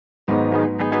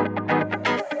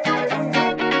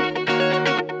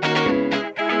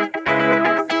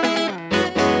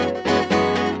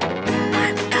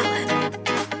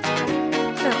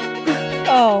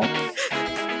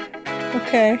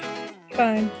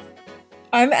fine.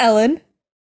 I'm Ellen.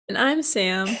 And I'm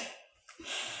Sam,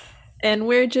 and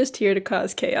we're just here to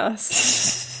cause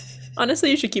chaos.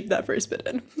 Honestly, you should keep that first bit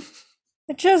in.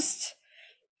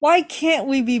 Why can't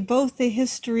we be both a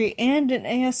history and an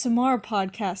ASMR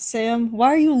podcast, Sam? Why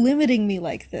are you limiting me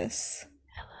like this?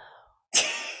 Hello.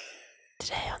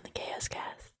 Today on the Chaos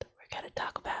Cast, we're gonna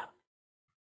talk about.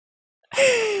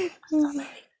 Something,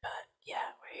 but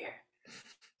yeah, we're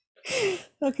here.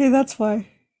 Okay, that's why.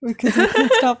 Because I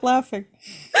can't stop laughing.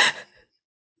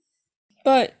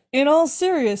 But in all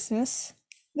seriousness,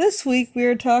 this week we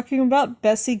are talking about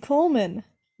Bessie Coleman.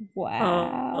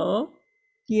 Wow. Oh.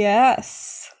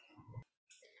 Yes.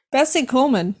 Bessie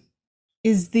Coleman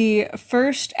is the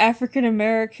first African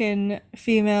American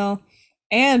female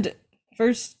and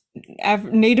first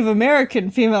Native American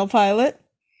female pilot.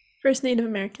 First Native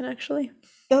American, actually.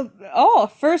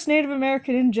 First Native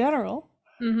American in general.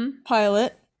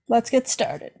 Pilot. Let's get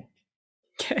started.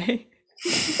 Okay.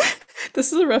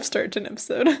 This is a rough start to an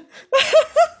episode. You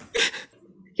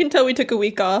can tell we took a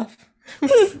week off.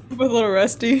 We're a little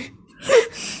rusty.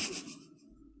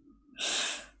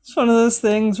 It's one of those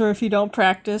things where if you don't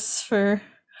practice for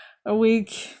a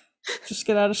week, just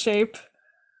get out of shape.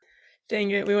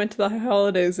 Dang it, we went to the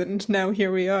holidays and now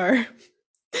here we are.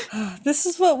 This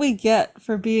is what we get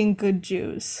for being good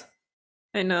Jews.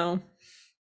 I know.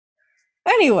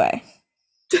 Anyway.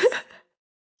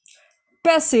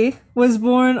 Bessie was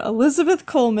born Elizabeth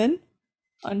Coleman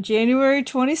on January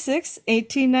 26,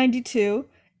 1892,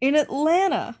 in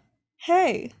Atlanta.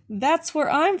 Hey, that's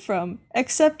where I'm from,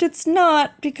 except it's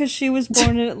not because she was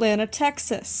born in Atlanta,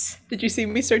 Texas. Did you see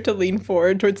me start to lean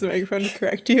forward towards the microphone to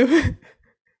correct you?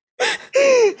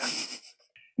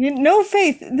 No,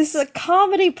 Faith, this is a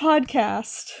comedy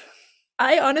podcast.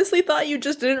 I honestly thought you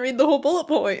just didn't read the whole bullet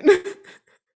point.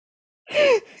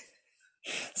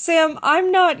 Sam,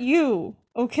 I'm not you,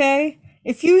 okay?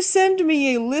 If you send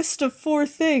me a list of 4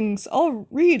 things, I'll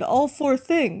read all 4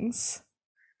 things.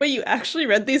 Wait, you actually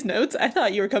read these notes? I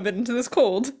thought you were coming into this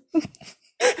cold.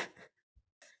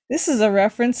 This is a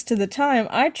reference to the time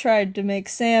I tried to make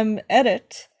Sam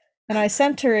edit, and I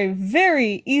sent her a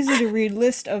very easy-to-read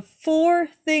list of 4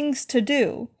 things to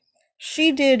do.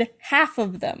 She did half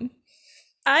of them.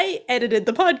 I edited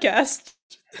the podcast.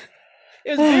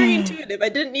 It was very intuitive. I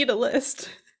didn't need a list.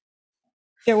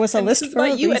 There was a list this is for why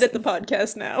a you reason. edit the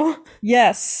podcast now.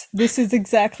 Yes, this is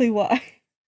exactly why.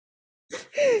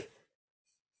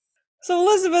 So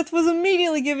Elizabeth was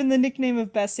immediately given the nickname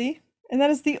of Bessie, and that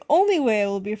is the only way I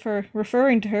will be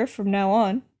referring to her from now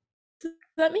on. Does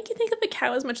that make you think of a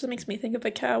cow as much as it makes me think of a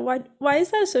cow? Why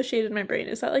is that associated in my brain?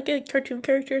 Is that like a cartoon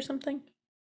character or something?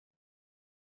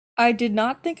 I did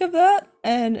not think of that,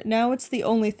 and now it's the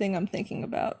only thing I'm thinking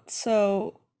about.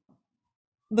 So,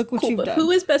 look what Cool, you've but done. who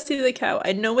is Bessie the cow?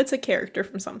 I know it's a character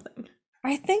from something.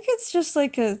 I think it's just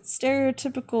like a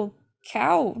stereotypical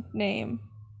cow name.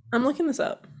 I'm looking this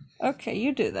up. Okay,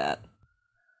 you do that.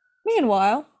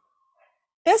 Meanwhile,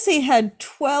 Bessie had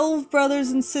 12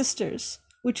 brothers and sisters,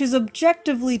 which is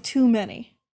objectively too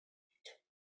many.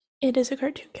 It is a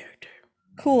cartoon character.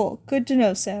 Cool, good to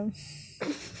know, Sam.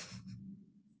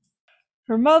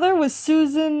 Her mother was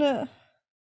Susan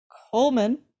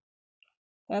Coleman.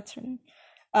 That's her name.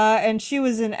 And she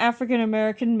was an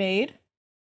African-American maid.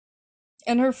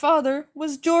 And her father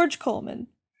was George Coleman.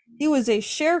 He was a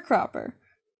sharecropper.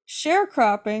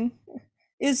 Sharecropping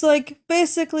is like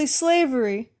basically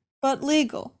slavery, but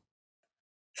legal.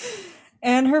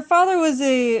 And her father was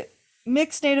a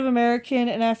mixed Native American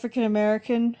and African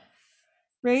American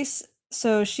race.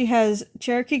 So she has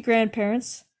Cherokee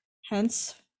grandparents,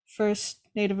 hence first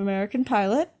Native American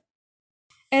pilot.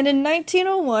 And in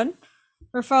 1901,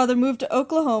 her father moved to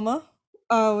Oklahoma,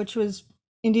 which was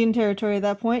Indian Territory at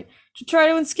that point, to try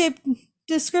to escape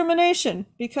discrimination,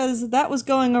 because that was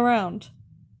going around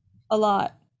a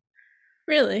lot.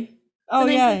 Really? Oh,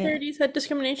 the yeah. 1930s had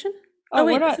discrimination? Oh,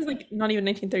 wait, we're not... this is like not even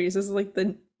 1930s. This is like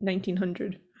the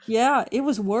 1900s. Yeah, it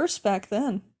was worse back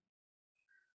then.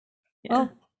 Yeah.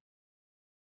 Well,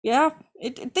 yeah,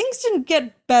 things didn't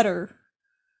get better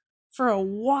for a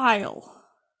while.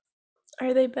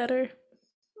 Are they better?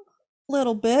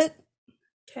 Little bit.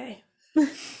 Okay.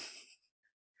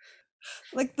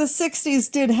 Like the 60s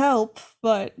did help,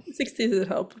 but 60s did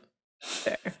help.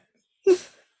 Fair.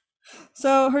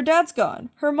 So her dad's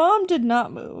gone. Her mom did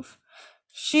not move.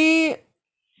 She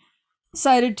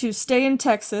decided to stay in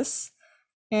Texas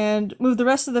and move the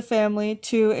rest of the family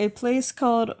to a place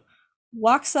called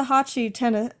Waxahachie,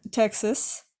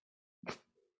 Texas.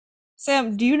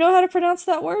 Sam, do you know how to pronounce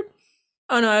that word?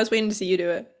 Oh no, I was waiting to see you do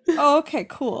it. Oh, okay,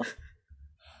 cool.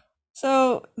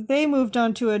 So they moved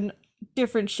on to a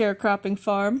different sharecropping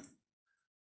farm.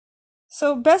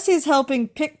 So Bessie's helping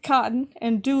pick cotton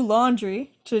and do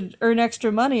laundry to earn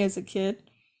extra money as a kid.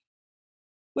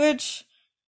 Which,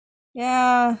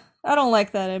 yeah, I don't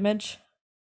like that image.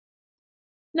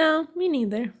 No, me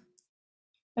neither.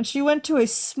 And she went to a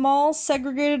small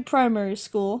segregated primary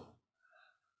school,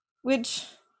 which,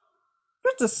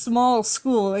 it's a small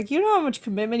school. Like, you know how much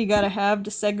commitment you gotta have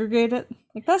to segregate it?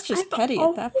 Like, that's just I've petty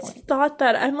at that always point. thought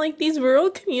that. I'm like, these rural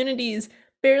communities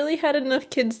barely had enough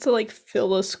kids to like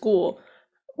fill a school.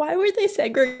 Why were they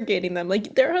segregating them?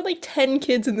 Like, there are like 10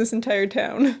 kids in this entire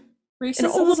town. And Racism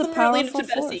all is of a them are related powerful to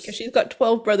Bessie because force. she's got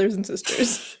 12 brothers and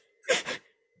sisters.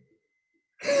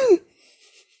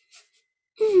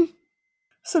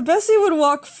 So Bessie would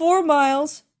walk 4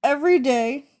 miles every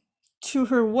day to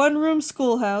her one-room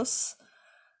schoolhouse,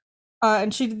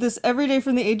 and she did this every day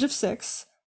from the age of 6.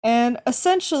 And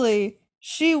essentially,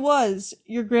 she was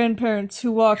your grandparents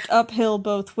who walked uphill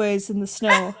both ways in the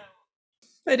snow.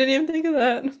 I didn't even think of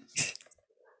that.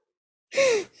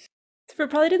 It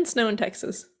probably didn't snow in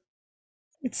Texas.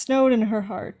 It snowed in her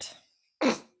heart.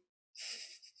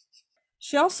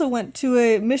 She also went to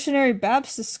a missionary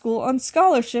Baptist school on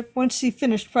scholarship once she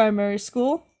finished primary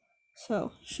school.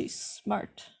 So she's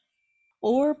smart.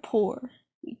 Or poor.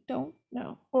 We don't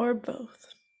know. Or both.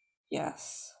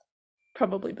 Yes.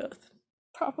 Probably both.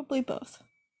 Probably both.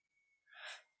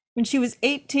 When she was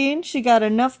 18, she got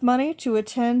enough money to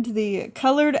attend the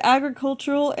Colored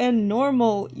Agricultural and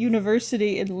Normal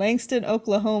University in Langston,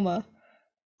 Oklahoma.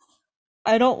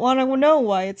 I don't want to know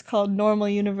why it's called Normal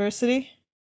University.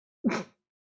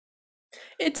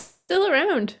 It's still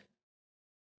around,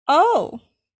 Oh,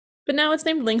 but now it's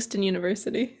named Langston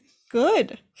University.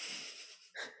 good.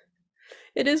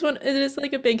 It is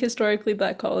like a big historically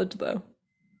black college though.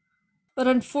 But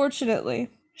unfortunately,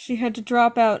 she had to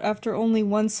drop out after only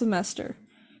one semester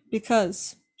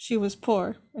because she was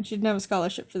poor and she didn't have a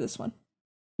scholarship for this one.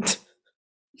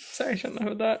 Sorry, I shouldn't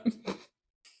know that.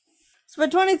 So by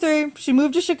 23, she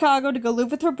moved to Chicago to go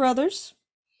live with her brothers,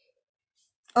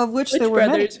 of which there Which were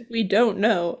brothers? many. We don't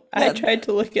know. I Yeah, tried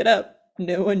to look it up.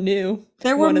 No one knew.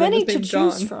 there were One of them many was to named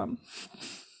choose John. from.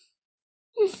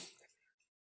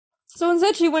 So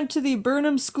instead, she went to the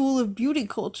Burnham School of Beauty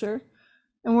Culture,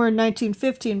 and we're in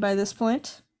 1915 by this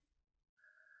point.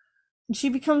 And she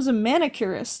becomes a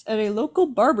manicurist at a local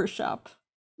barbershop,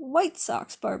 White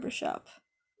Sox barbershop.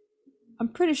 I'm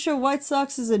pretty sure White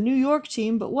Sox is a New York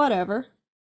team, but whatever.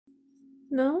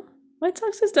 No? White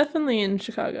Sox is definitely in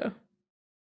Chicago.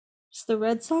 Is the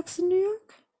Red Sox in New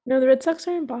York? No, the Red Sox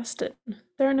are in Boston.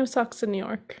 There are no Sox in New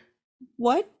York.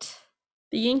 What?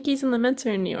 The Yankees and the Mets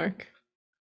are in New York.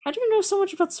 How do you know so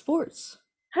much about sports?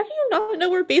 How do you not know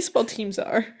where baseball teams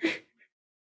are?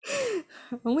 I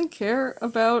only care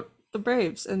about the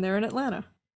Braves, and they're in Atlanta.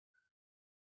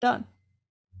 Done.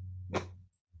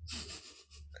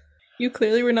 You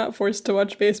clearly were not forced to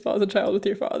watch baseball as a child with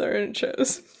your father, and it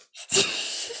shows.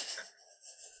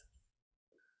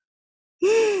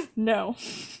 No.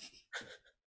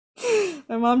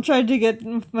 My mom tried to get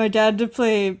my dad to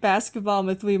play basketball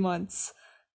with me once,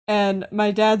 and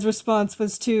my dad's response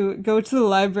was to go to the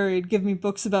library and give me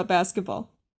books about basketball.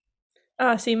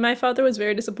 See, my father was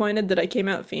very disappointed that I came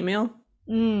out female,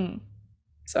 Mm.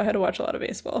 so I had to watch a lot of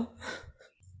baseball.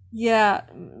 Yeah,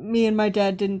 me and my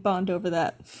dad didn't bond over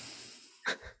that.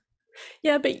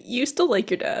 Yeah, but you still like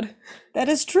your dad. That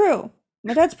is true.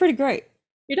 My dad's pretty great.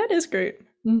 Your dad is great.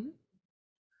 Mm-hmm.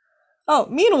 Oh,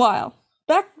 meanwhile,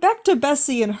 back to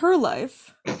Bessie and her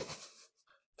life.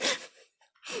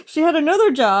 She had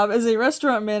another job as a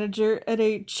restaurant manager at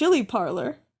a chili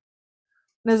parlor.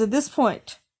 And as at this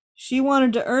point, she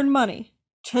wanted to earn money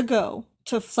to go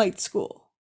to flight school.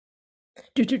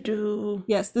 Do.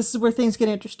 Yes, this is where things get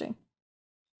interesting.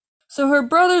 So her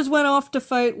brothers went off to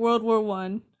fight World War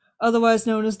I, otherwise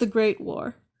known as the Great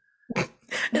War. I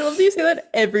love that you say that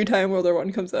every time World War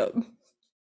I comes up.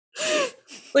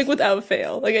 Like, without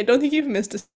fail. Like, I don't think you've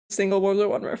missed a single World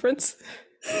War I reference.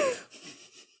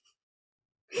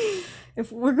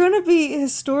 If we're gonna be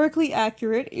historically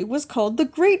accurate, it was called the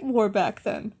Great War back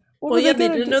then. What Well, were yeah, they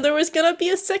gonna didn't do? know there was gonna be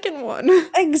a second one.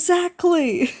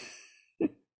 Exactly.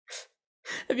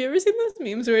 Have you ever seen those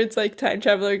memes where it's like time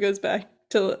traveler goes back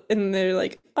to and they're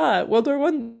like, World War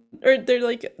One, or they're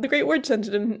like the Great War just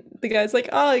ended, and the guy's like,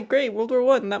 great, World War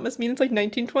One. That must mean it's like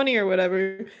 1920 or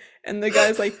whatever. And the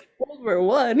guy's like, World War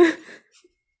One.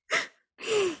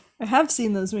 I have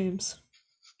seen those memes.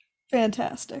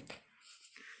 Fantastic.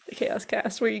 The Chaos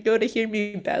Cast, where you go to hear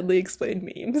me badly explain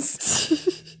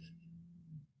memes.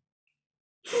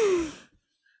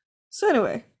 So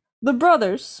anyway, the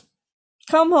brothers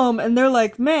come home and they're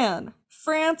like, man,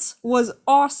 France was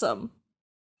awesome.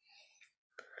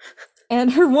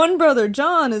 And her one brother,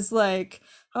 John, is like,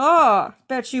 ah,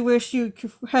 bet you wish you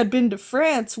had been to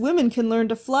France. Women can learn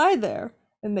to fly there,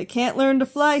 and they can't learn to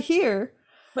fly here.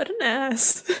 What an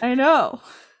ass. I know.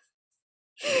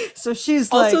 So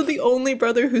she's Also, like, the only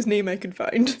brother whose name I could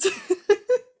find.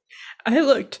 I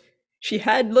looked. She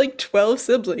had like 12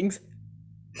 siblings.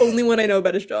 Only one I know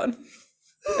about is John.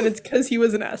 And it's because he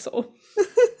was an asshole.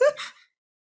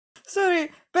 So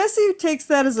Bessie takes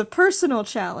that as a personal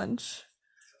challenge.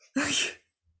 I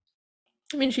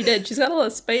mean, she did. She's got a lot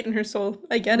of spite in her soul.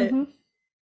 I get it.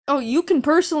 Oh, you can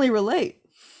personally relate.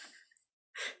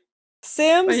 My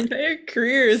Sam's entire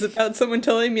career is about someone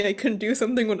telling me I couldn't do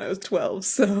something when I was 12,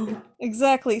 so.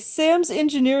 exactly. Sam's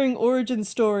engineering origin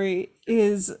story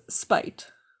is spite.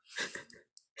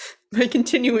 My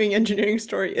continuing engineering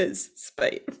story is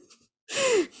spite.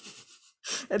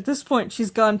 At this point, she's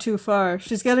gone too far.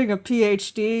 She's getting a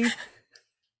PhD.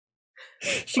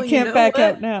 She Well, can't back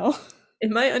out now.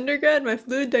 In my undergrad, my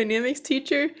fluid dynamics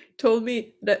teacher told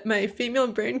me that my female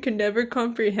brain could never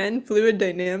comprehend fluid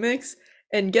dynamics.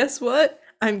 And guess what?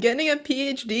 I'm getting a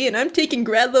PhD and I'm taking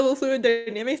grad level fluid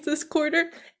dynamics this quarter.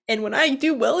 And when I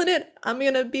do well in it, I'm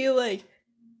gonna be like,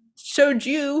 showed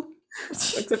you.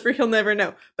 Except for he'll never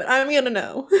know. But I'm gonna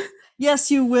know. Yes,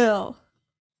 you will.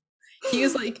 He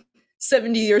is like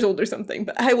 70 years old or something,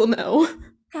 but I will know.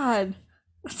 God.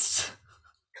 That's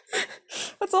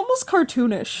almost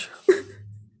cartoonish.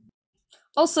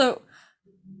 Also,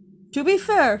 to be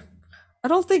fair, I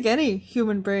don't think any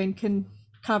human brain can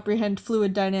comprehend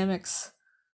fluid dynamics.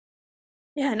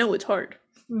 Yeah, I know it's hard.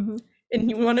 And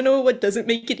you want to know what doesn't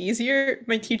make it easier?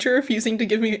 My teacher refusing to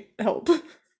give me help.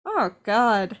 Oh,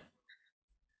 God.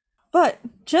 But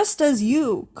just as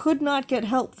you could not get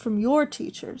help from your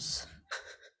teachers,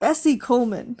 Bessie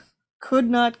Coleman could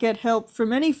not get help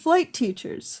from any flight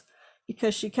teachers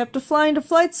because she kept applying to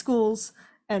flight schools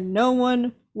and no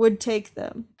one would take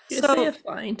them. Did you say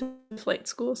applying to flight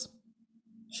schools?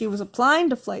 She was applying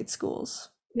to flight schools.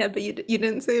 Yeah, but you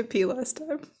didn't say a P last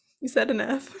time. You said an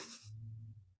F.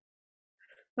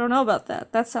 I don't know about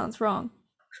that. That sounds wrong.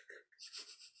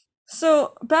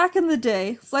 So, back in the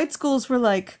day, flight schools were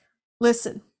like,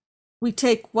 listen, we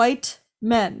take white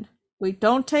men. We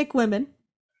don't take women.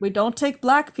 We don't take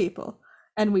black people.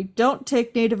 And we don't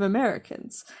take Native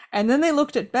Americans. And then they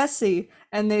looked at Bessie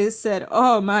and they said,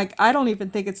 oh, Mike, I don't even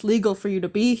think it's legal for you to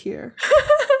be here.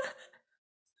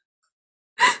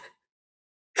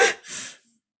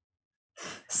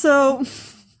 So,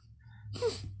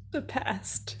 the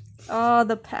past. Oh,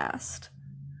 the past.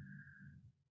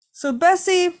 So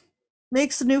Bessie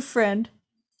makes a new friend,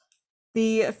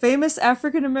 the famous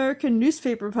African American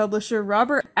newspaper publisher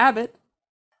Robert Abbott,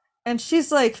 and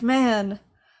she's like, man,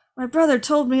 my brother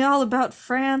told me all about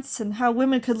France and how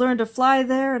women could learn to fly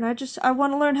there, and I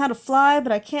want to learn how to fly,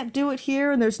 but I can't do it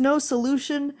here, and there's no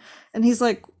solution. And he's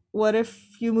like, what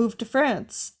if you move to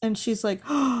France? And she's like,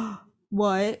 oh,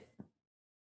 what?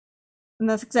 And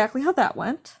that's exactly how that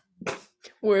went.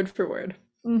 Word for word.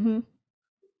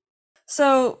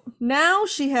 So now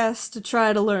she has to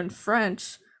try to learn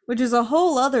French, which is a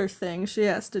whole other thing she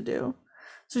has to do.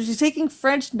 So she's taking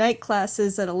French night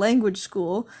classes at a language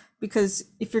school, because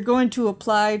if you're going to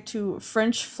apply to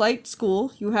French flight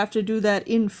school, you have to do that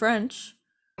in French.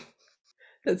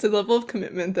 That's a level of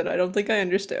commitment that I don't think I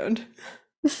understand.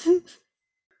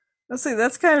 Let's see,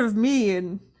 that's kind of me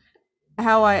and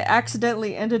how I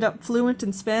accidentally ended up fluent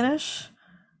in Spanish.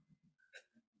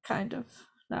 Kind of.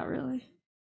 Not really.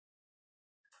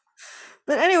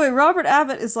 But anyway, Robert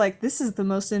Abbott is like, this is the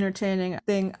most entertaining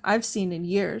thing I've seen in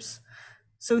years.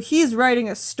 So he's writing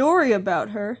a story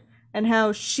about her and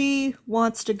how she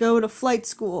wants to go to flight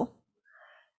school.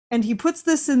 And he puts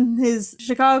this in his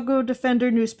Chicago Defender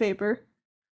newspaper.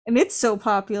 And it's so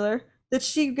popular that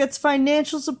she gets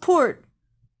financial support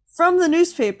from the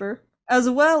newspaper, as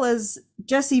well as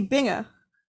Jesse Binga,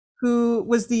 who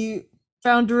was the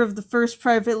founder of the first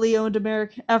privately owned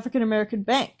African American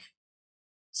bank.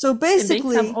 So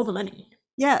basically, and they have all the money.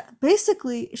 Yeah,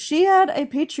 basically, she had a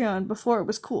Patreon before it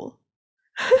was cool.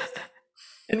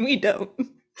 And we don't.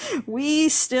 We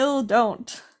still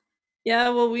don't. Yeah,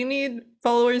 well, we need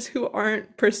followers who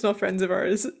aren't personal friends of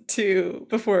ours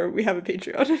before we have a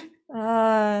Patreon.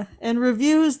 And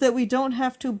reviews that we don't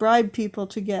have to bribe people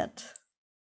to get.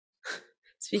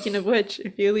 Speaking of which,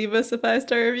 if you leave us a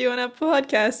 5-star review on Apple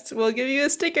Podcasts, we'll give you a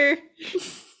sticker.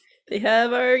 They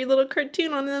have our little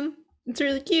cartoon on them. It's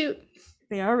really cute.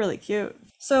 They are really cute.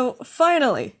 So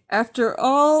finally, after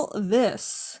all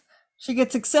this, she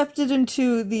gets accepted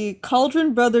into the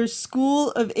Cauldron Brothers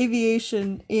School of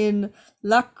Aviation in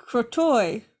La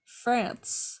Crotoy,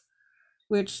 France,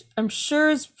 which I'm sure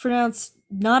is pronounced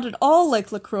not at all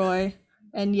like LaCroix,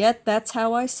 and yet that's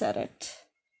how I said it.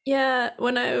 Yeah,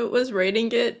 when I was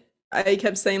writing it, I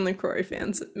kept saying LaCroix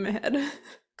fans in my head.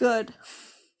 Good.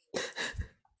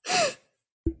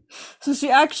 So she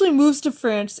actually moves to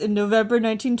France in November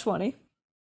 1920,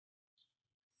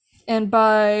 and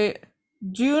by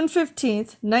June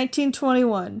 15th,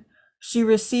 1921, she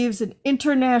receives an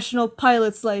international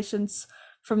pilot's license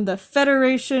from the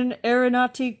Fédération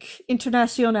Aéronautique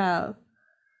Internationale.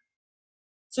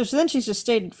 So then she's just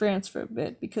stayed in France for a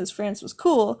bit because France was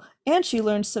cool, and she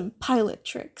learned some pilot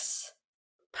tricks.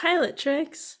 Pilot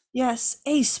tricks? Yes,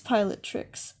 ace pilot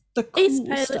tricks. The Ace cool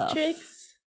pilot stuff. tricks?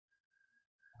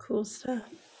 Cool stuff.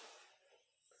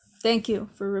 Thank you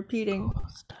for repeating. Cool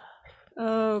stuff.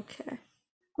 Okay.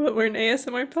 Well, we're an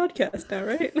ASMR podcast now,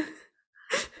 right?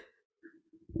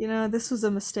 You know, this was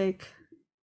a mistake.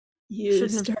 You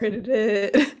Shouldn't have- started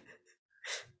it.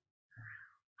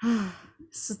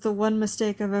 This is the one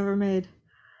mistake I've ever made.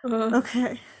 Uh,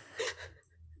 Okay.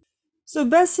 So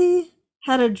Bessie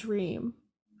had a dream.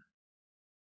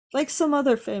 Like some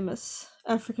other famous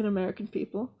African American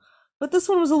people. But this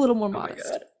one was a little more oh my modest.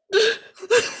 god.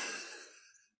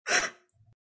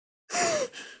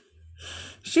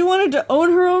 She wanted to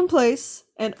own her own place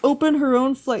and open her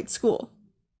own flight school.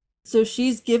 So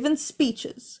she's given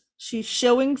speeches. She's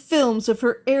showing films of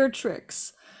her air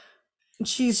tricks.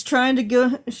 She's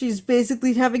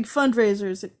basically having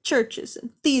fundraisers at churches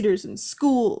and theaters and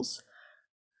schools.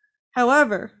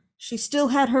 However, she still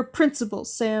had her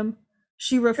principles, Sam.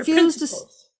 She refused to.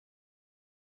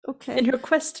 Okay. In her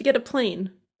quest to get a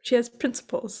plane, she has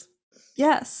principles.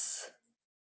 Yes.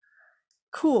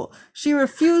 Cool. She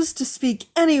refused to speak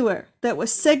anywhere that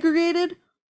was segregated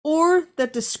or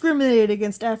that discriminated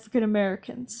against African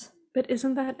Americans. But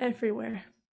isn't that everywhere?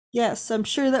 Yes, I'm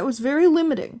sure that was very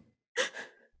limiting.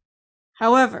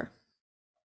 However,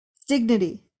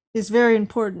 dignity is very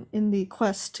important in the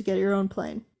quest to get your own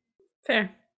plane.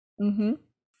 Fair. Mm-hmm.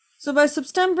 So by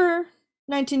September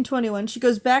 1921, she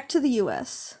goes back to the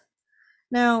US.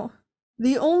 Now,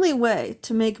 the only way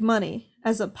to make money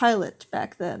as a pilot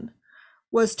back then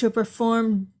was to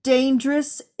perform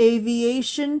dangerous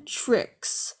aviation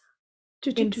tricks.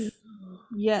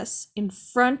 Yes, in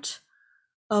front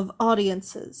of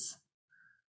audiences.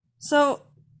 So,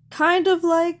 kind of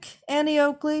like Annie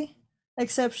Oakley,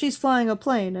 except she's flying a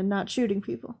plane and not shooting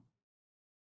people.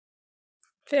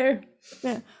 Fair.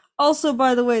 Yeah. Also,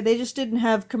 by the way, they just didn't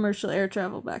have commercial air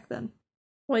travel back then.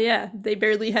 Well, yeah, they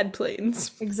barely had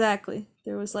planes. Exactly.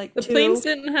 There was like The two. planes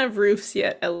didn't have roofs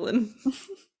yet, Ellen.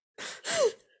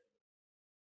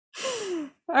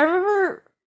 I remember,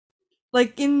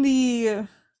 like, in the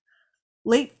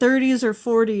late 30s or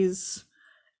 40s,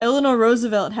 Eleanor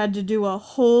Roosevelt had to do a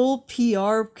whole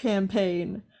PR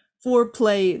campaign for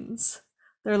planes.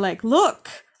 They're like, look,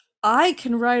 I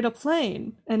can ride a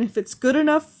plane, and if it's good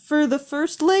enough for the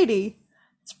First Lady,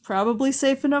 it's probably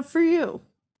safe enough for you.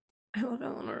 I love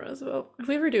Eleanor Roosevelt. If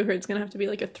we ever do her, it's gonna have to be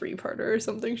like a 3-parter or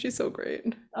something. She's so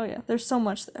great. Oh yeah, there's so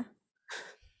much there.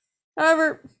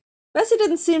 However, Bessie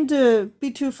didn't seem to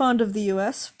be too fond of the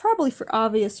US, probably for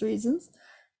obvious reasons,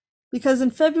 because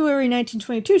in February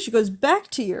 1922 she goes back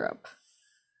to Europe.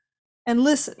 And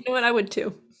listen. You know what? I would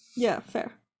too. Yeah,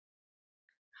 fair.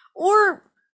 Or,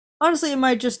 honestly, it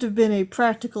might just have been a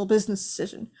practical business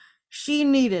decision. She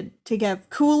needed to get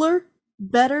cooler,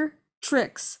 better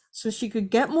tricks so she could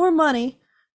get more money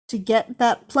to get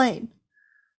that plane.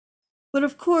 But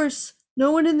of course,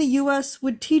 no one in the US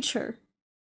would teach her.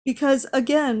 Because,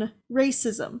 again,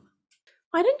 racism.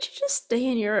 Why didn't you just stay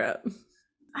in Europe?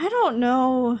 I don't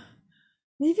know.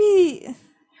 Maybe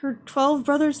her 12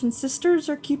 brothers and sisters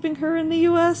are keeping her in the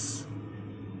US?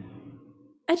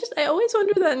 I always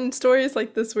wonder that in stories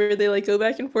like this where they like go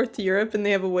back and forth to Europe and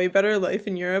they have a way better life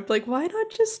in Europe. Like, why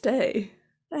not just stay?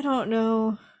 I don't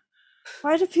know.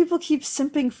 Why do people keep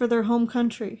simping for their home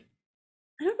country?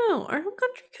 I don't know. Our home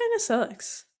country kind of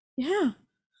sucks. Yeah.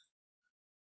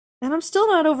 And I'm still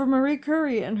not over Marie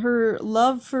Curie and her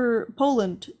love for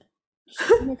Poland.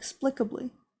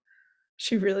 Inexplicably.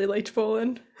 She really liked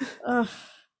Poland. Ugh.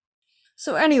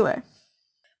 So anyway,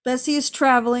 Bessie is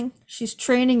traveling. She's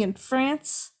training in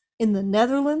France, in the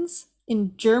Netherlands,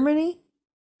 in Germany.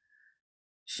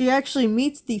 She actually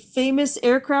meets the famous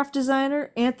aircraft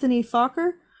designer Anthony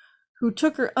Fokker, who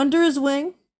took her under his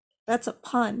wing. That's a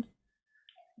pun.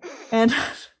 And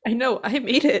I know, I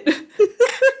made it.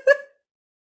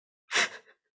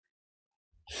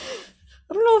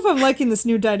 I don't know if I'm liking this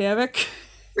new dynamic.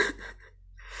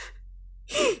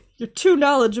 You're too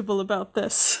knowledgeable about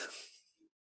this.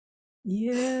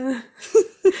 Yeah.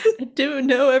 I do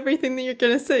know everything that you're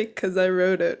gonna say because I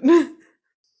wrote it.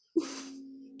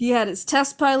 He had his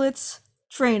test pilot's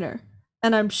trainer,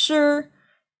 and I'm sure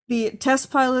the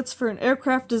test pilots for an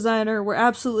aircraft designer were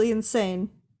absolutely insane.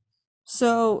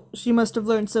 So she must have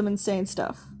learned some insane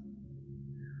stuff.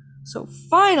 So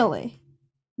finally,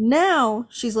 now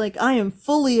she's like, I am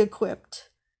fully equipped.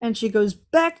 And she goes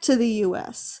back to the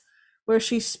US, where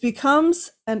she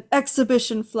becomes an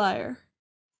exhibition flyer.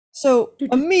 So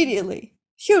immediately,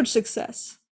 huge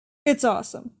success. It's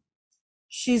awesome.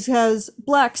 She has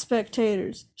black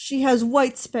spectators. She has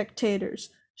white spectators.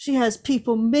 She has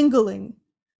people mingling.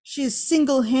 She is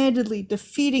single handedly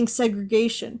defeating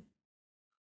segregation.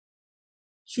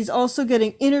 She's also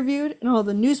getting interviewed in all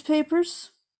the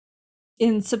newspapers.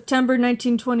 In September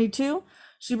 1922,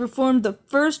 she performed the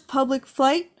first public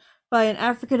flight by an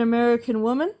African American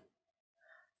woman.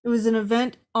 It was an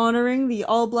event honoring the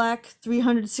all black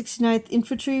 369th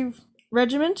Infantry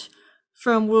Regiment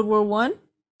from World War I,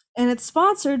 and it's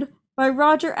sponsored by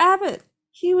Roger Abbott.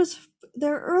 He was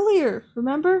there earlier,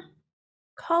 remember?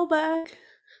 Callback.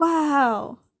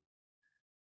 Wow.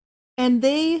 And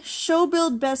they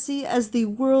showbilled Bessie as the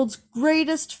world's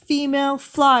greatest female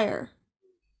flyer.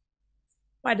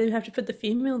 Why did you have to put the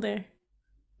female there?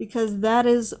 Because that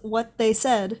is what they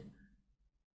said.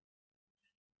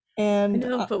 I And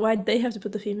know, but why'd they have to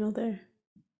put the female there?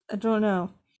 I don't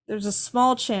know. There's a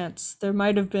small chance there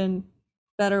might have been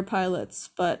better pilots,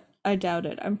 but I doubt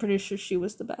it. I'm pretty sure she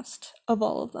was the best of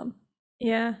all of them.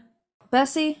 Yeah.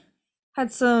 Bessie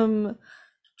had some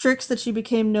tricks that she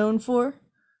became known for.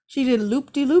 She did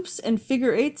loop-de-loops and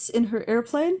figure eights in her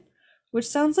airplane, which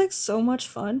sounds like so much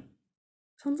fun.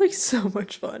 Sounds like so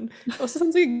much fun. Also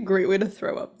sounds like a great way to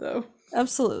throw up, though.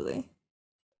 Absolutely.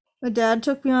 My dad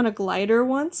took me on a glider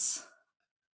once,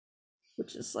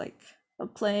 which is like a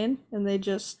plane, and they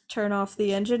just turn off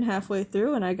the engine halfway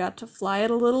through, and I got to fly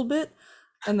it a little bit.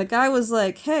 And the guy was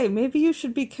like, hey, maybe you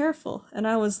should be careful. And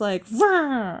I was like,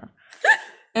 Vrr!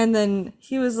 And then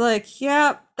he was like,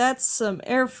 yeah, that's some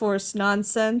Air Force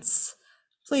nonsense.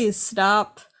 Please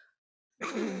stop.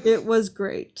 It was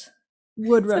great.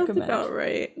 Would recommend. Sounds about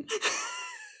right.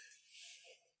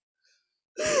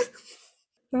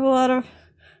 There are a lot of.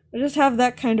 I just have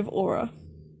that kind of aura.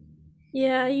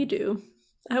 Yeah, you do.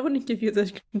 I wouldn't give you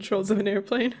the controls of an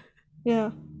airplane.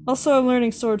 Yeah. Also, I'm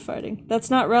learning sword fighting. That's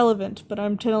not relevant, but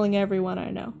I'm telling everyone I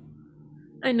know.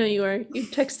 I know you are. You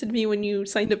texted me when you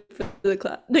signed up for the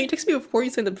class. No, you texted me before you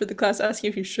signed up for the class asking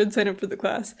if you should sign up for the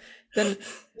class. Then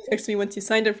you texted me once you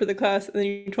signed up for the class, and then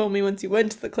you told me once you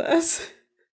went to the class.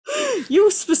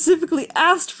 You specifically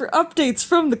asked for updates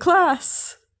from the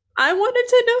class. I wanted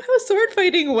to know how sword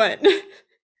fighting went.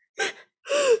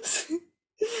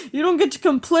 You don't get to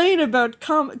complain about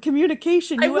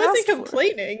communication. I You wasn't asked for.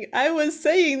 complaining. I was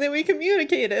saying that we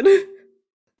communicated.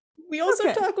 We also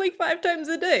Okay. talk like 5 times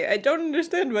a day. I don't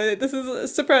understand why this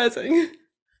is surprising.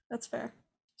 That's fair.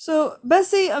 So,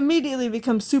 Bessie immediately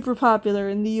becomes super popular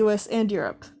in the US and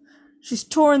Europe. She's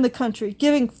touring the country,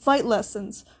 giving flight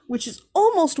lessons, which is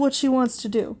almost what she wants to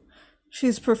do.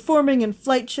 She's performing in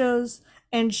flight shows,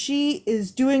 and she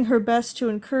is doing her best to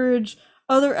encourage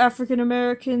other African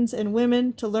Americans and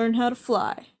women to learn how to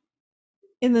fly.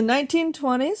 In the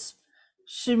 1920s,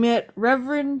 she met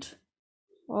Reverend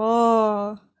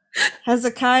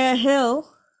Hezekiah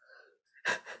Hill.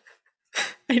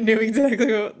 I knew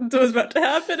exactly what was about to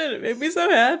happen, and it made me so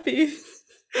happy.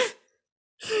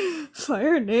 Why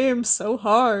her name so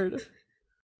hard?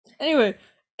 Anyway,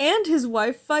 and his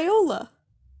wife Viola.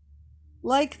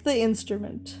 Like the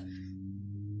instrument.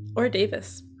 Or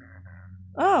Davis.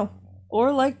 Oh,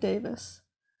 or like Davis.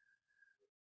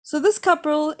 So this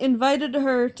couple invited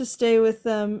her to stay with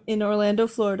them in Orlando,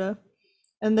 Florida,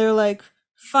 and they're like,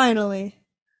 finally,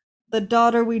 the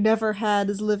daughter we never had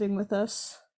is living with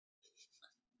us.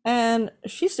 And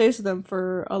she stays with them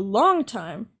for a long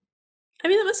time. I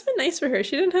mean, that must have been nice for her.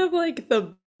 She didn't have like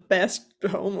the best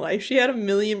home life. She had a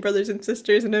million brothers and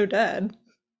sisters and no dad.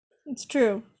 It's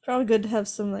true. Probably good to have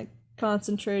some like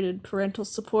concentrated parental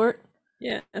support.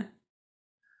 Yeah.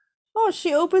 Oh,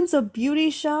 she opens a beauty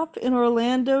shop in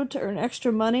Orlando to earn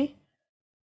extra money.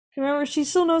 Remember, she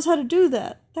still knows how to do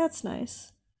that. That's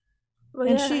nice. Well,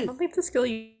 And yeah, I she don't think it's a skill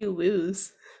you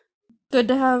lose. good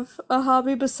to have a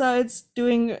hobby besides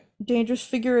doing dangerous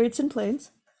figure eights in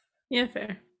planes. Yeah,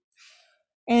 fair.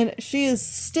 And she is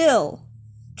still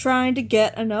trying to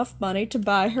get enough money to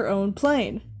buy her own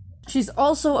plane. She's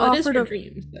also Well, it is offered her a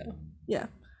dreams, though. yeah.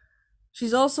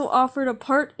 She's also offered a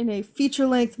part in a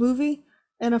feature-length movie,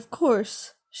 and of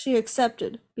course, she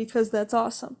accepted because that's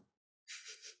awesome.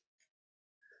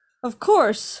 Of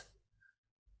course,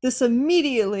 this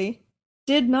immediately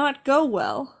did not go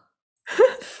well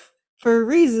for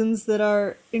reasons that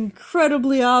are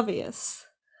incredibly obvious.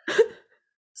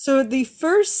 So the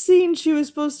first scene she was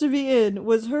supposed to be in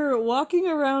was her walking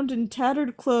around in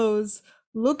tattered clothes,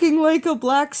 looking like a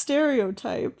black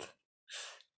stereotype.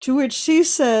 To which she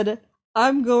said,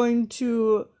 I'm going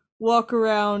to walk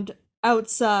around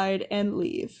outside and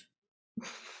leave.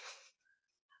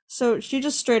 So she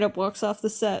just straight up walks off the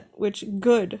set, which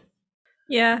good.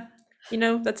 Yeah,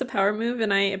 that's a power move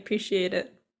and I appreciate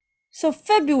it. So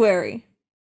February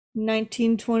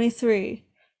 1923,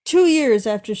 2 years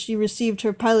after she received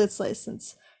her pilot's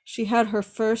license, she had her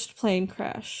first plane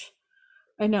crash.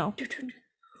 I know,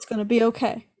 it's gonna be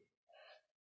okay.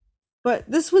 But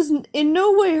this was in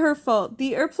no way her fault.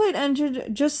 The airplane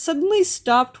engine just suddenly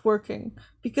stopped working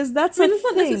because that's I a mean, it's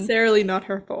not thing. necessarily not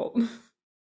her fault. You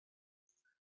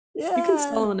can Yeah.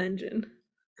 stall an engine.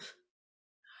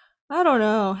 I don't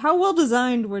know. How well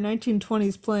designed were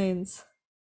 1920s planes?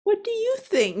 What do you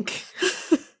think?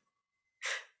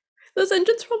 Those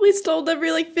engines probably stalled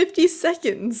every like 50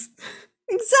 seconds.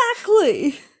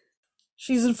 Exactly.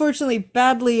 She's unfortunately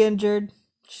badly injured.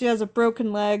 She has a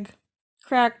broken leg,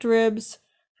 cracked ribs,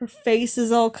 her face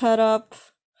is all cut up.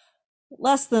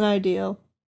 Less than ideal.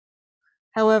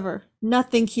 However,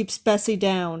 nothing keeps Bessie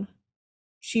down.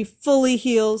 She fully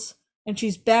heals, and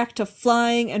she's back to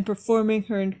flying and performing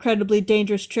her incredibly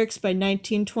dangerous tricks by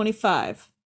 1925.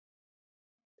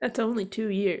 That's only 2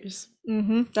 years.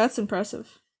 That's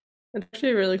impressive. That's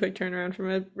actually a really quick turnaround from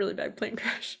a really bad plane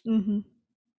crash.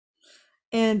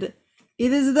 And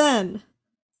it is then,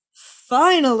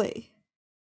 finally,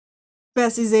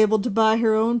 Bessie's able to buy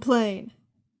her own plane.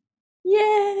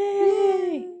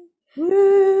 Yay!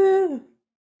 Woo!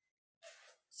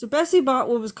 So Bessie bought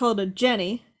what was called a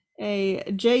Jenny, a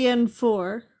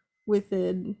JN4 with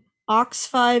an Ox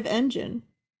 5 engine.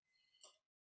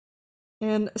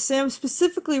 And Sam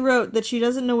specifically wrote that she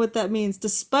doesn't know what that means,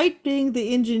 despite being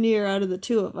the engineer out of the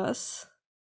two of us.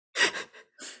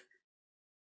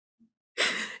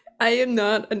 I am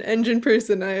not an engine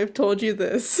person, I have told you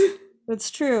this.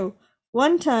 That's true.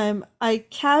 One time, I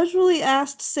casually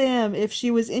asked Sam if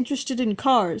she was interested in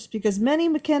cars, because many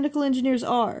mechanical engineers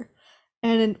are.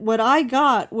 And what I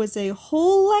got was a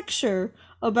whole lecture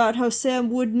about how Sam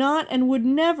would not and would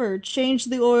never change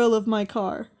the oil of my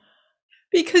car.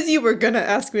 Because you were gonna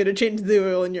ask me to change the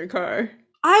oil in your car.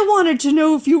 I wanted to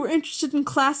know if you were interested in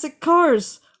classic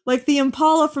cars, like the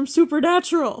Impala from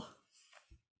Supernatural.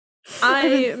 I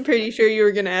am pretty sure you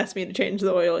were gonna ask me to change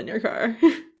the oil in your car.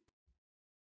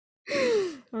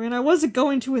 I mean, I wasn't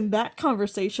going to in that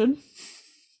conversation.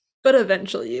 But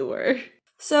eventually you were.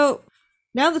 So,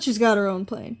 now that she's got her own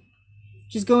plane,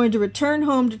 she's going to return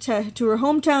home to her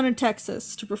hometown in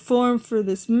Texas to perform for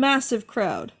this massive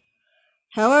crowd.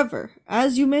 However,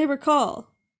 as you may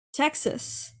recall,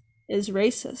 Texas is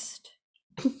racist.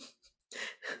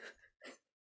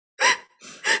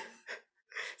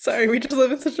 Sorry, we just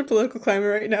live in such a political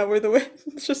climate right now where the way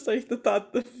it's just like the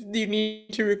thought that you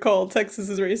need to recall Texas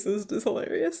is racist is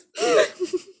hilarious.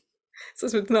 So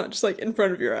it's not just like in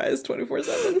front of your eyes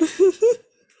 24/7.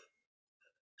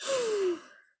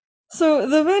 So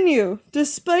the venue,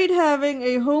 despite having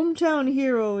a hometown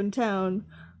hero in town,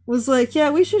 was like, yeah,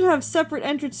 we should have separate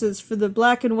entrances for the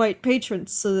black and white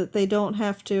patrons so that they don't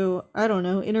have to, I don't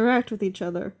know, interact with each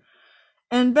other.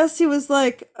 And Bessie was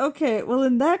like, okay, well,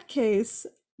 in that case,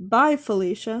 bye,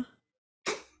 Felicia.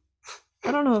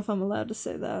 I don't know if I'm allowed to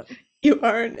say that. You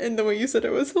aren't, and the way you said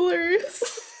it was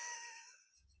hilarious.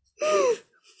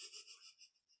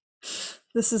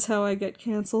 This is how I get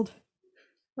canceled.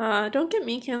 Don't get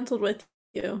me canceled with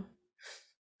you.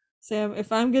 Sam,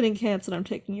 if I'm getting canceled, I'm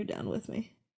taking you down with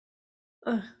me.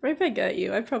 Right back at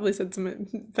you. I probably said some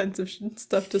offensive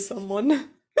stuff to someone.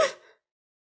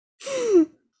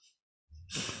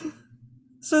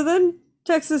 So then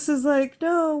Texas is like,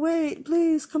 no, wait,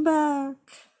 please come back.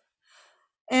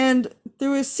 And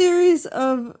through a series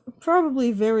of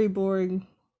probably very boring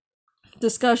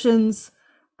discussions,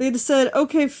 they decided,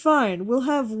 okay, fine, we'll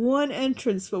have one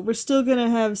entrance, but we're still gonna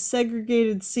have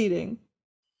segregated seating.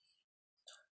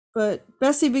 But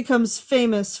Bessie becomes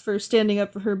famous for standing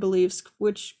up for her beliefs,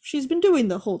 which she's been doing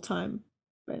the whole time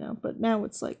by now, but now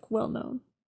it's like well known.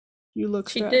 You look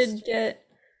She stressed. did get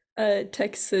a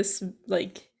Texas,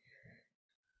 like,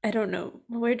 I don't know,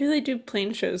 where do they do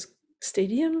plane shows?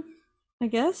 Stadium? I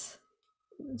guess.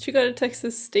 She got a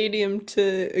Texas stadium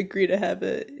to agree to have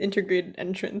an integrated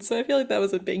entrance, so I feel like that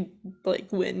was a big,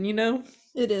 like, win, you know?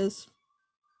 It is.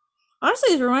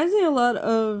 Honestly, it reminds me a lot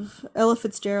of Ella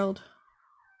Fitzgerald.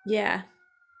 Yeah.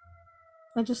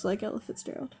 I just like Ella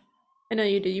Fitzgerald. I know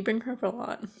you do. You bring her up a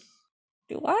lot.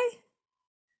 Do I?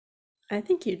 I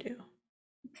think you do.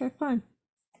 Okay, fine.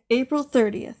 April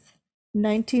 30th,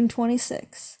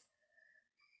 1926.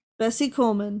 Bessie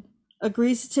Coleman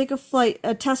agrees to take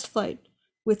a test flight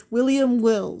with William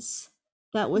Wills.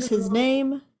 That was his No.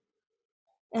 name,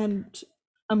 and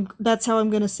that's how I'm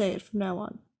going to say it from now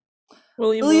on.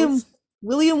 William William Wills?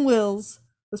 William Wills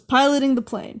was piloting the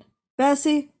plane.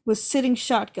 Bessie was sitting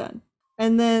shotgun.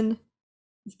 And then,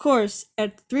 of course,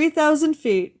 at 3,000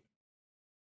 feet,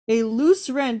 a loose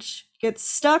wrench gets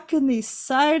stuck in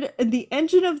the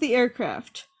engine of the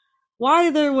aircraft.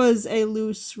 Why there was a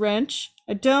loose wrench,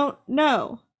 I don't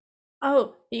know.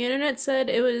 Oh, the internet said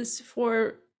it was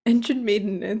for engine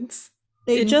maintenance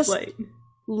They in just flight.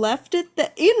 left it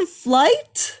in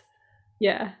flight?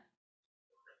 Yeah.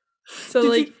 So, Did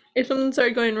you? like, if something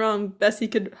started going wrong, Bessie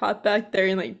could hop back there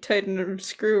and, like, tighten a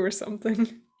screw or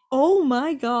something. Oh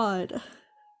my god.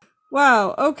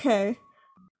 Wow, okay.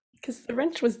 Because the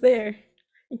wrench was there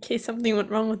in case something went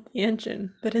wrong with the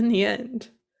engine. But in the end,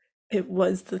 it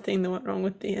was the thing that went wrong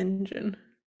with the engine.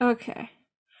 Okay.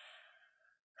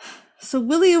 So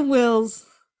William Wills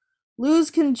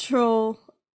lose control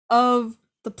of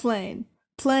the plane.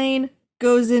 Plane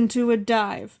goes into a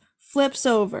dive, flips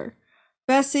over.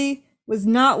 Bessie was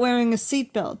not wearing a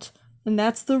seatbelt, and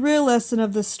that's the real lesson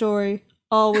of the story.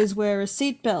 Always wear a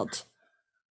seatbelt.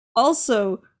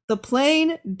 Also, the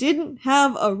plane didn't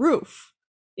have a roof.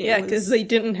 It Yeah, because was, they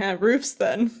didn't have roofs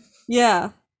then.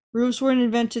 yeah, roofs weren't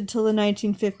invented till the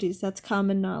 1950s. That's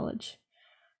common knowledge.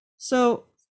 So,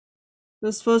 it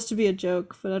was supposed to be a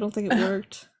joke, but I don't think it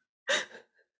worked.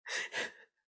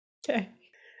 Okay.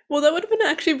 Well, that would have been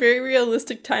actually a very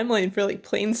realistic timeline for like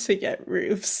planes to get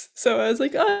roofs. So I was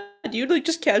like, oh, do you like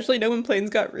just casually know when planes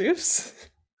got roofs?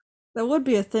 That would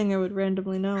be a thing I would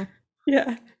randomly know.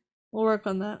 Yeah. We'll work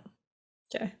on that.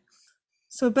 Okay.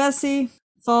 So Bessie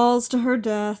falls to her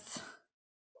death.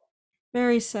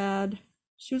 Very sad.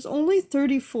 She was only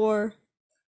 34,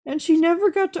 and she never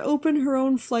got to open her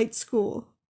own flight school.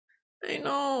 I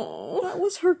know. That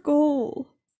was her goal.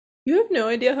 You have no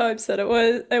idea how upset I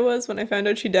was when I found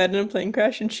out she died in a plane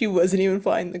crash and she wasn't even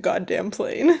flying the goddamn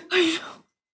plane. I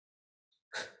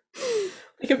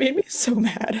Like it made me so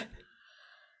mad.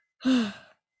 know. At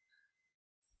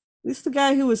least the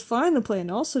guy who was flying the plane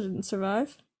also didn't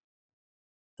survive.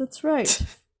 That's right.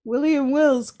 William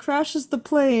Wills crashes the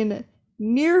plane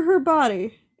near her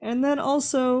body and then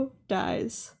also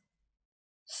dies.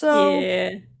 So,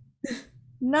 Yeah.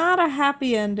 not a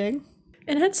happy ending.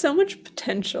 It had so much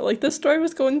potential. Like the story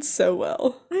was going so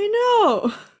well. I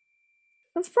know.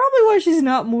 That's probably why she's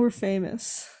not more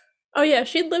famous. Oh yeah, if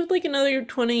she'd lived like another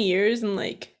 20 years and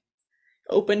like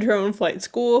opened her own flight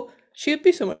school, she would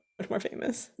be so much more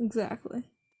famous. Exactly.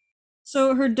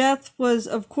 So her death was,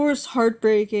 of course,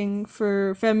 heartbreaking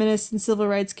for feminist and civil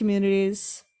rights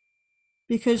communities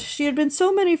because she had been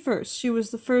so many firsts. She was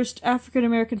the first African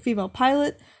American female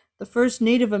pilot, the first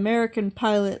Native American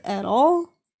pilot at all.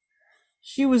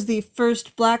 She was the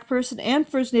first black person and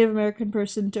first Native American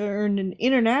person to earn an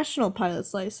international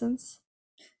pilot's license.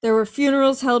 There were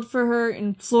funerals held for her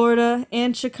in Florida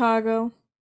and Chicago.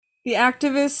 The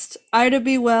activist Ida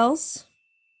B. Wells,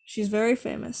 she's very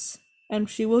famous, and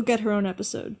she will get her own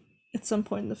episode at some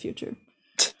point in the future,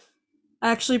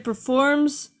 actually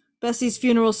performs Bessie's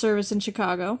funeral service in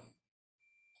Chicago.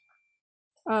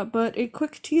 But a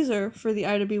quick teaser for the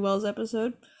Ida B. Wells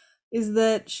episode is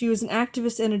that she was an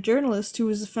activist and a journalist who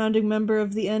was a founding member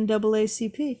of the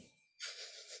NAACP.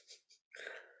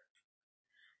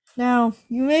 Now,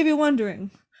 you may be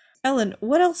wondering, Ellen,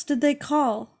 what else did they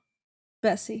call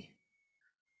Bessie?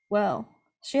 Well,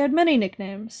 she had many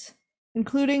nicknames,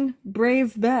 including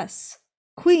Brave Bess,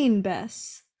 Queen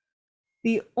Bess,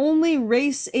 the only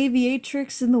race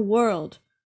aviatrix in the world.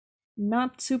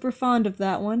 Not super fond of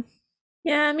that one.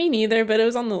 Yeah, me neither, but it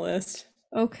was on the list.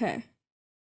 Okay.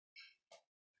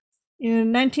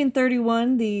 In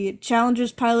 1931, the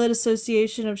Challengers Pilot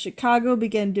Association of Chicago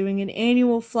began doing an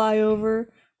annual flyover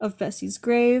of Bessie's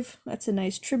grave. That's a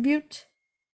nice tribute.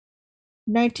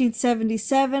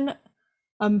 1977,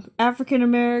 African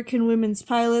American women's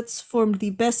pilots formed the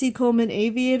Bessie Coleman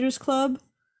Aviators Club.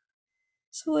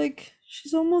 So, like,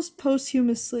 she's almost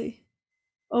posthumously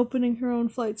opening her own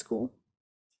flight school.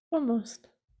 Almost.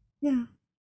 Yeah.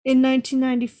 In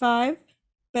 1995,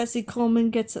 Bessie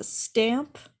Coleman gets a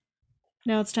stamp.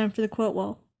 Now it's time for the quote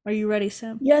wall. Are you ready,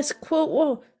 Sam? Yes, quote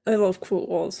wall. I love quote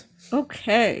walls.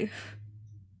 Okay.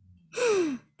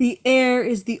 The air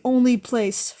is the only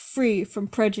place free from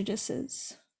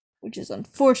prejudices, which is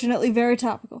unfortunately very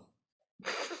topical.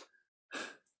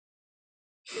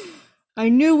 I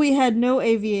knew we had no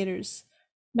aviators,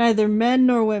 neither men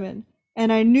nor women,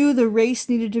 and I knew the race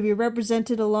needed to be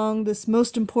represented along this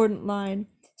most important line,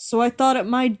 so I thought it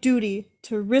my duty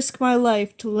to risk my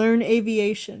life to learn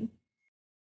aviation.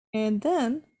 And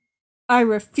then I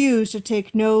refused to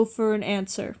take no for an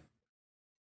answer,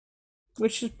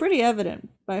 which is pretty evident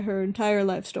by her entire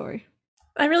life story.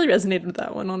 I really resonated with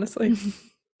that one, honestly.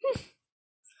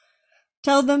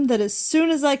 Tell them that as soon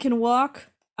as I can walk,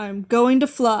 I'm going to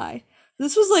fly.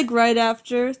 This was like right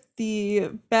after the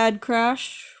bad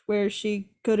crash where she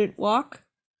couldn't walk.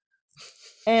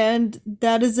 And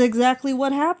that is exactly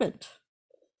what happened.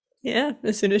 Yeah,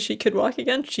 as soon as she could walk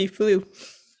again, she flew.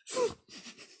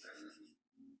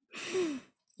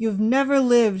 You've never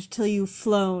lived till you've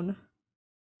flown.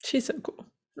 She's so cool.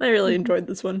 I really enjoyed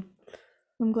this one.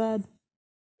 I'm glad.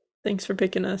 Thanks for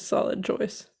picking a solid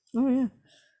choice. Oh, yeah.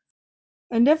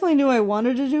 I definitely knew I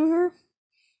wanted to do her,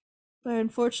 but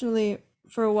unfortunately,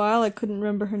 for a while, I couldn't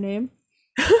remember her name.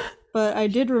 But I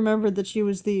did remember that she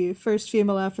was the first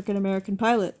female African American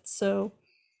pilot, so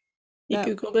You that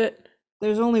Googled it?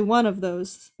 there's only one of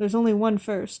those. There's only one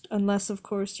first, unless, of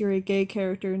course, you're a gay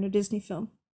character in a Disney film.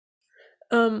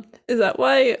 Is that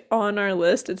why on our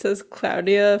list it says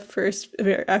Claudia, first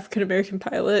African American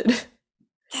pilot?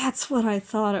 That's what I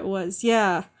thought it was.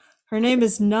 Yeah. Her name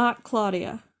is not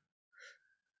Claudia.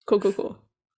 Cool, cool, cool.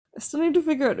 I still need to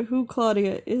figure out who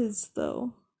Claudia is,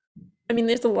 though. I mean,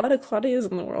 there's a lot of Claudias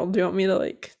in the world. Do you want me to,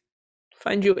 like,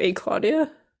 find you a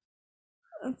Claudia?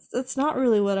 That's not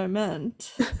really what I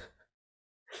meant.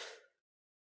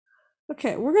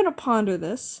 Okay, we're gonna ponder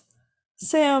this.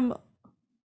 Sam,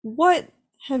 what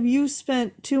have you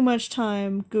spent too much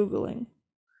time Googling?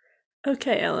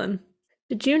 Okay, Ellen.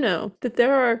 Did you know that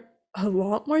there are a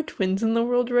lot more twins in the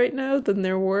world right now than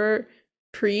there were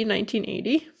pre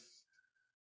 1980?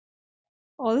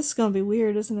 Oh, this is gonna be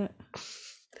weird, isn't it?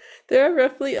 There are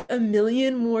roughly 1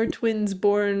 million more twins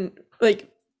born, like,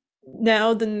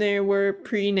 now than there were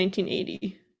pre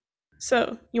 1980.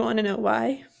 So, you want to know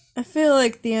why? I feel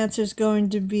like the answer is going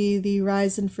to be the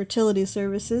rise in fertility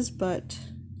services, but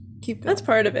keep That's going.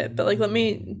 part of it, but like, let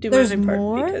me do There's my part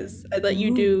more? because I'd let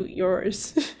you Ooh. do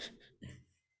yours.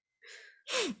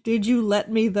 Did you let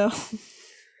me, though?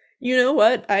 You know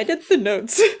what? I did the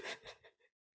notes.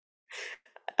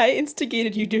 I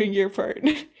instigated you doing your part.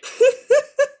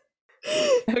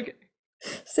 Okay.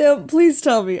 Sam, please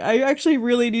tell me. I actually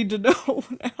really need to know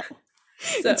now.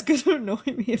 It's So, gonna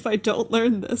annoy me if I don't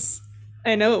learn this.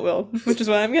 I know it will, which is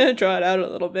why I'm going to draw it out a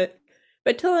little bit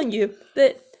by telling you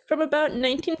that from about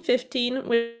 1915,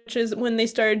 which is when they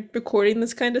started recording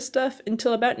this kind of stuff,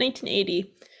 until about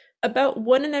 1980, about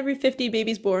 1 in every 50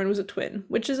 babies born was a twin,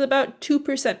 which is about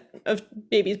 2% of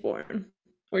babies born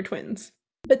were twins.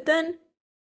 But then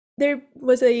there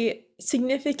was a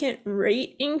significant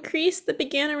rate increase that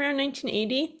began around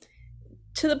 1980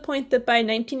 to the point that by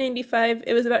 1995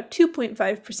 it was about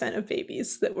 2.5% of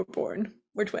babies that were born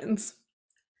were twins.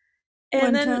 And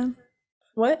One then time.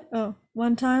 what? Oh,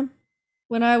 one time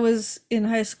when I was in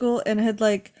high school and had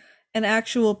like an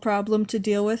actual problem to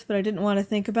deal with, but I didn't want to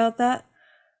think about that.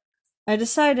 I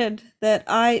decided that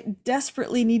I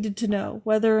desperately needed to know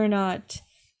whether or not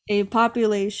a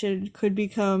population could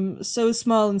become so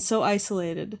small and so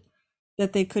isolated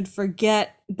that they could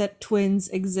forget that twins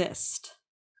exist.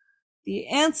 The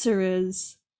answer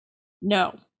is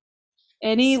no.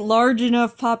 Any large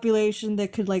enough population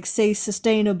that could like say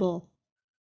sustainable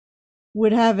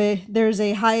would have there's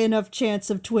a high enough chance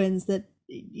of twins that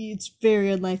it's very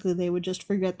unlikely they would just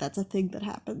forget that's a thing that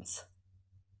happens.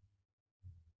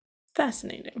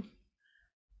 Fascinating.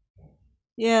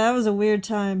 Yeah, that was a weird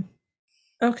time.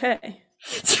 Okay,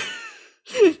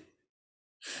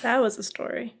 that was a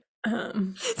story.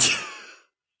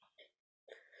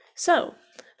 So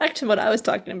back to what I was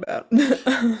talking about.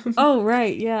 Oh,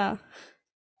 right, yeah.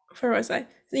 Where was I?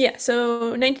 Yeah, so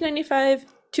 1995,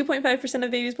 2.5%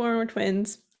 of babies born were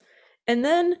twins. And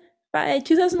then by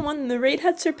 2001, the rate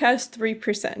had surpassed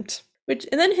 3%, which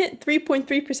and then hit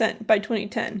 3.3% by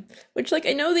 2010, which like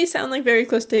I know these sound like very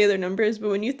close together numbers, but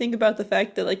when you think about the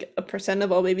fact that like a percent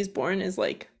of all babies born is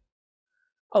like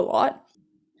a lot,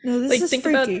 No, this like is think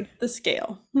about freaky. the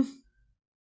scale.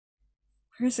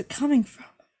 Where's it coming from?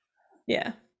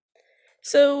 Yeah.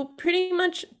 So pretty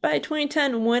much by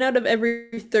 2010, 1 out of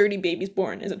every 30 babies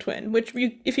born is a twin, which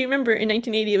if you remember in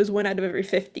 1980 it was 1 out of every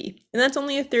 50, and that's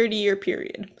only a 30-year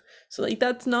period. So like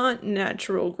that's not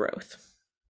natural growth.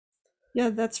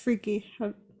 Yeah, that's freaky.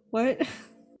 What?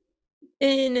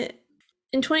 In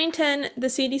in 2010, the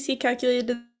CDC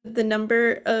calculated the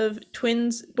number of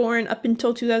twins born up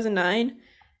until 2009,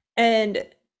 and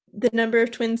the number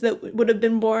of twins that would have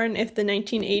been born if the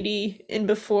 1980 and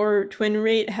before twin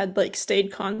rate had like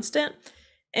stayed constant,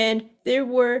 and there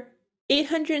were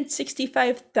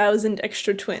 865,000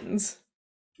 extra twins.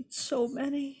 It's so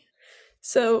many.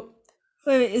 So,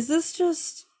 Wait, is this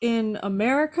just in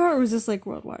America or is this like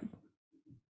worldwide?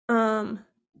 um,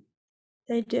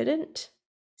 they didn't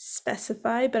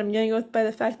specify, but I'm going to go by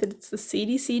the fact that it's the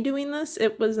CDC doing this.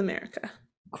 It was America.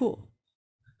 Cool.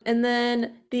 And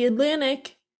then the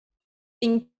Atlantic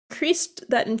increased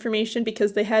that information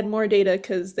because they had more data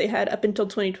because they had up until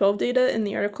 2012 data in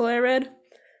the article I read.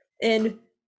 And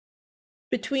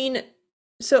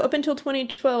up until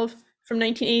 2012, from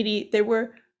 1980, there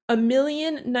were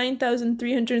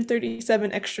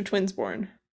 1,009,337 extra twins born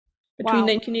between Wow.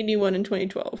 1981 and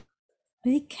 2012.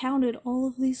 They counted all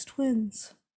of these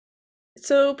twins.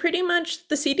 So pretty much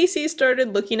the CDC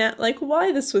started looking at like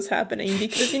why this was happening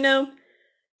because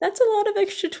that's a lot of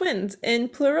extra twins,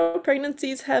 and plural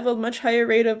pregnancies have a much higher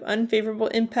rate of unfavorable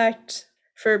impact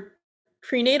for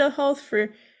prenatal health, for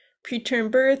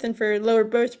preterm birth, and for lower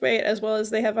birth weight, as well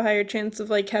as they have a higher chance of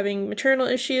like having maternal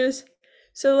issues.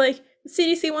 So like the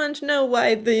CDC wanted to know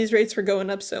why these rates were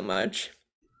going up so much.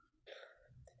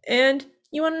 And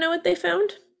you want to know what they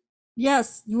found?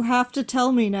 Yes, you have to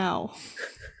tell me now.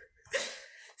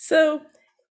 So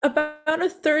about a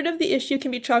third of the issue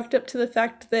can be chalked up to the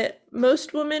fact that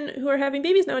most women who are having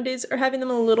babies nowadays are having them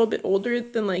a little bit older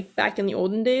than like back in the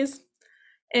olden days.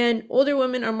 And older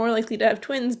women are more likely to have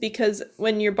twins because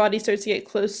when your body starts to get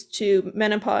close to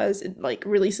menopause, it like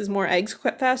releases more eggs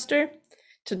quite faster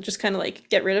to just kind of like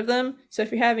get rid of them. So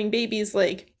if you're having babies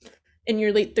like in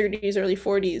your late 30s, early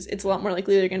 40s, it's a lot more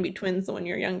likely they're going to be twins than when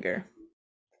you're younger.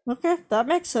 Okay, that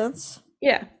makes sense.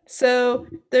 Yeah. So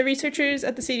the researchers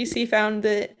at the CDC found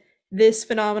that this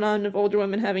phenomenon of older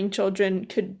women having children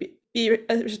could be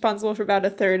responsible for about a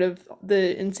third of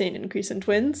the insane increase in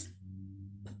twins.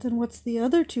 But then what's the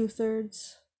other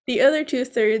two-thirds? The other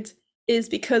two-thirds is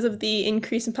because of the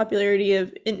increase in popularity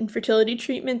of infertility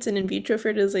treatments and in vitro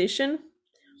fertilization,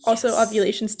 also Yes.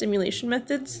 ovulation stimulation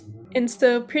methods. And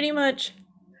so pretty much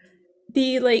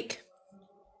the like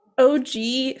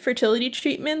OG fertility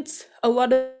treatments, a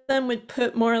lot of them would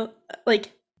put more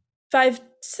like five,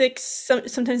 six,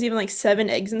 sometimes even like seven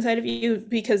eggs inside of you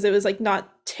because it was like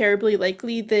not terribly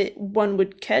likely that one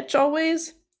would catch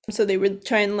always. So they would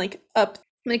try and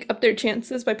up their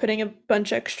chances by putting a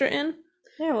bunch extra in.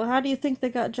 Yeah, well, how do you think they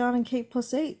got John and Kate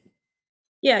plus 8?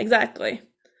 Yeah, exactly.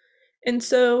 And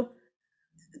so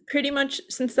pretty much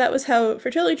since that was how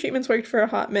fertility treatments worked for a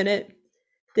hot minute,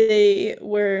 they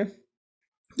were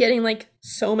getting like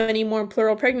so many more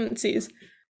plural pregnancies.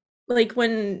 Like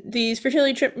when these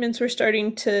fertility treatments were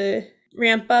starting to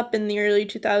ramp up in the early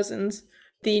 2000s,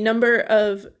 the number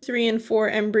of 3 and 4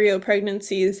 embryo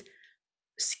pregnancies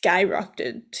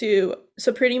skyrocketed to,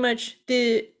 so pretty much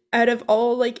the out of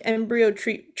all like embryo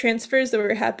transfers that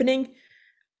were happening,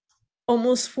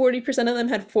 almost 40% of them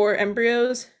had 4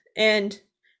 embryos, and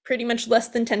pretty much less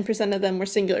than 10% of them were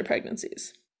singular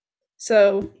pregnancies.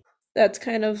 So that's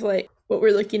kind of like what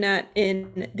we're looking at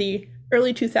in the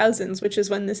early 2000s, which is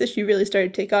when this issue really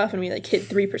started to take off and we like hit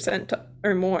 3%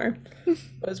 or more,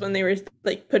 was when they were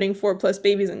like putting 4+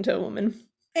 babies into a woman.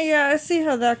 Yeah, I see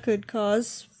how that could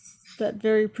cause that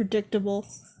very predictable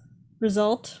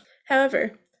result.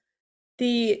 However,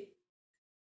 the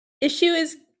issue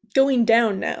is going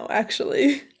down now,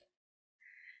 actually.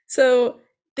 So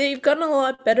they've gotten a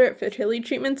lot better at fertility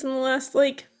treatments in the last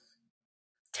like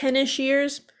 10-ish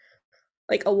years,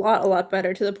 like a lot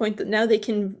better, to the point that now they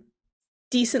can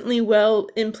decently well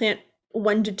implant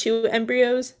 1 to 2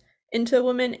 embryos into a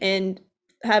woman and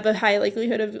have a high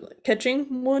likelihood of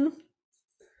catching one.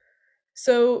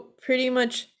 So pretty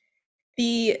much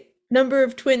the number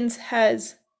of twins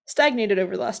has stagnated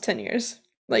over the last 10 years.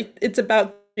 Like it's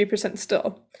about 3%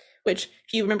 still, which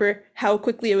if you remember how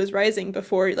quickly it was rising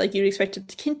before, like you'd expect it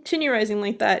to continue rising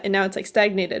like that, and now it's like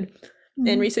stagnated. And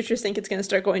Mhm. researchers think it's going to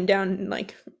start going down and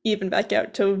like even back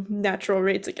out to natural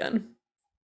rates again.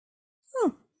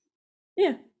 Huh.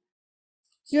 Yeah,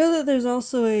 Do you know that there's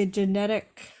also a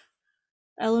genetic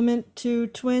element to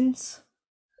twins?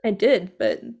 I did,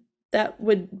 but that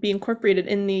would be incorporated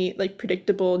in the like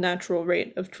predictable natural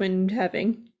rate of twin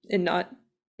having and not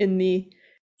in the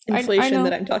I inflation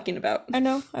that know. I'm talking about. I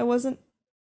know. I wasn't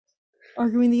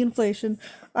arguing the inflation.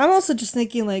 I'm also just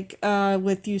thinking like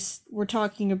with you we're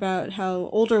talking about how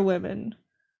older women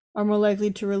are more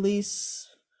likely to release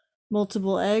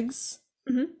multiple eggs.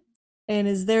 Hmm. And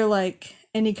is there like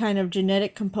any kind of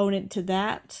genetic component to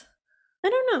that? I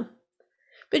don't know.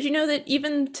 But you know that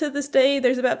even to this day,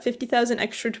 there's about 50,000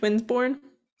 extra twins born?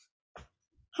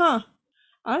 Huh.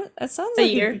 It sounds A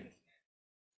like year.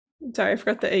 Sorry, I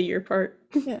forgot the a year part.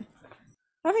 yeah.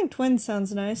 Having twins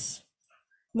sounds nice.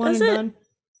 One Does and it? done.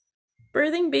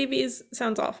 Birthing babies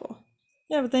sounds awful.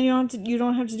 Yeah, but then you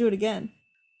don't have to do it again.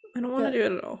 I don't want to Yeah,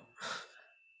 do it at all.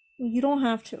 you don't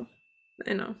have to.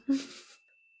 I know.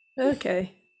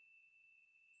 Okay.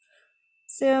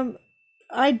 Sam,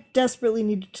 I desperately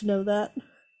needed to know that.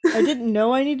 I didn't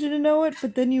know I needed to know it,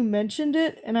 but then you mentioned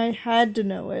it and I had to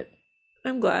know it.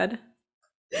 I'm glad.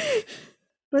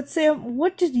 But Sam,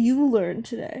 what did you learn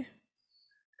today?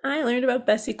 I learned about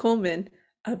Bessie Coleman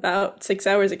about 6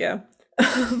 hours ago.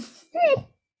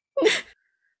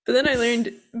 But then I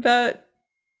learned about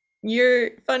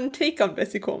your fun take on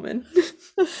Bessie Coleman.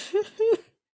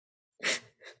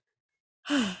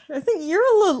 I think you're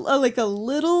a little like a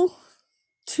little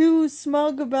too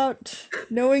smug about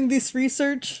knowing this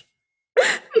research.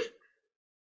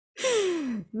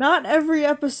 Not every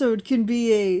episode can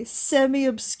be a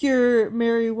semi-obscure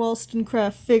Mary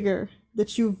Wollstonecraft figure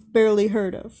that you've barely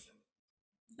heard of.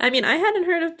 I mean, I hadn't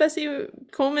heard of Bessie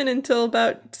Coleman until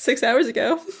about 6 hours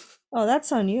ago. Oh,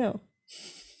 that's on you.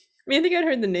 I mean, I think I'd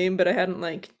heard the name, but I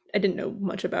didn't know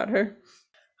much about her.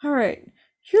 All right,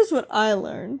 here's what I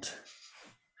learned.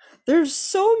 There's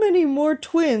so many more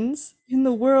twins in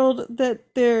the world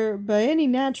that there, by any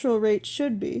natural rate,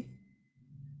 should be.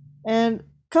 And a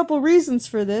couple reasons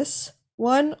for this.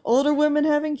 One, older women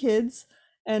having kids.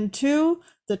 And two,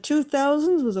 the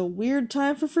 2000s was a weird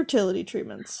time for fertility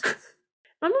treatments.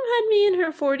 My mom had me in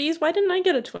her 40s. Why didn't I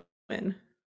get a twin?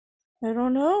 I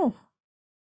don't know.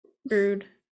 Rude.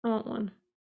 I want one.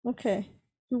 Okay.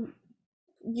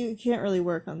 You can't really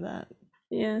work on that.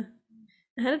 Yeah.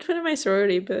 I had a twin in my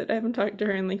sorority, but I haven't talked to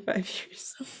her in like 5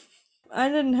 years. I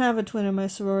didn't have a twin in my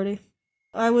sorority.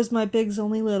 I was my big's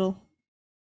only little.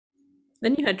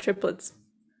 Then you had triplets.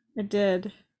 I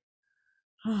did.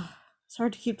 It's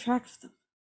hard to keep track of them.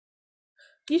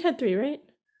 You had three, right?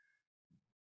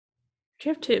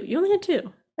 You have two. You only had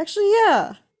two. Actually,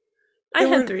 yeah. I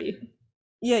had three.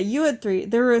 Yeah, you had three.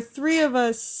 There were three of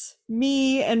us,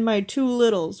 me and my two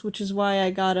littles, which is why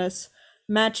I got us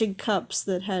matching cups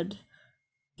that had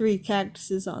three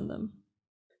cactuses on them.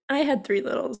 I had three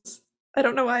littles. I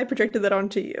don't know why I projected that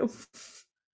onto you.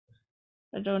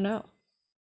 I don't know.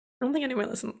 I don't think any of my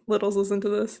littles listen to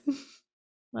this.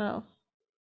 Well,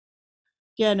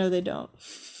 yeah, no, they don't.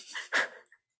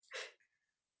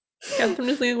 Catherine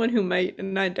is the only one who might,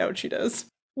 and I doubt she does.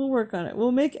 We'll work on it.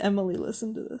 We'll make Emily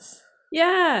listen to this.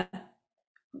 Yeah.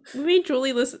 We made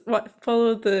Julie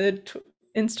follow the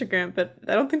Instagram, but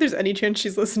I don't think there's any chance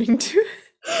she's listening to it.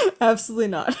 Absolutely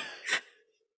not.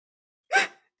 I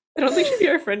don't think she'd be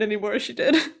our friend anymore if she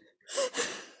did.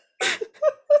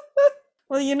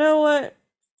 Well, you know what?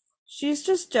 She's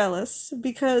just jealous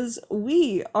because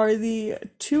we are the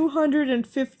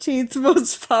 215th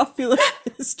most popular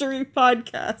history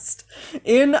podcast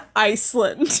in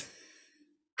Iceland.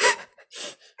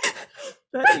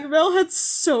 That email had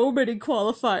so many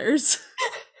qualifiers.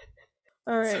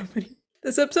 All right.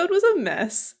 This episode was a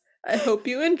mess. I hope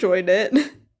you enjoyed it.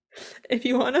 If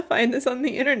you want to find this on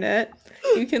the internet,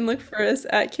 you can look for us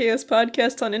at Chaos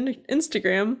Podcast on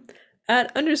Instagram,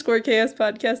 at _Chaos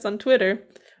Podcast on Twitter,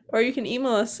 or you can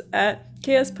email us at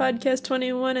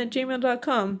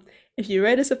chaospodcast21@gmail.com. If you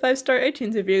write us a 5-star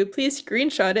iTunes review, please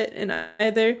screenshot it and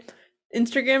either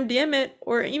Instagram DM it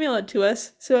or email it to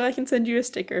us so I can send you a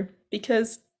sticker.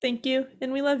 Because thank you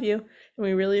and we love you and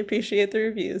we really appreciate the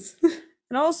reviews.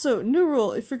 And also, new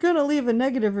rule, if you're gonna leave a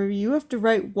negative review, you have to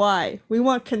write why. We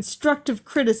want constructive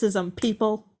criticism,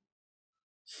 people.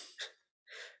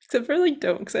 Except for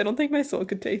don't, because I don't think my soul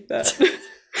could take that.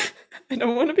 I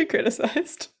don't want to be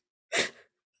criticized.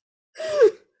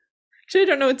 Actually, I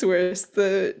don't know what's worse,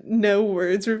 the no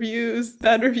words reviews,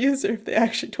 bad reviews, or if they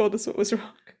actually told us what was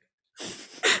wrong.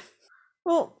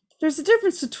 Well, there's a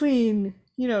difference between,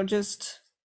 just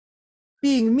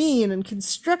being mean and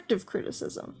constructive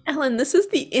criticism. Ellen, this is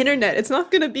the internet. It's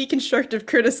not going to be constructive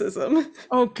criticism.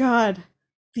 Oh god,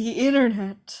 the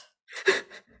internet.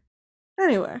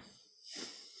 Anyway.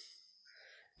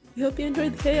 We hope you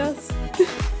enjoyed the chaos.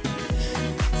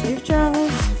 Safe travels.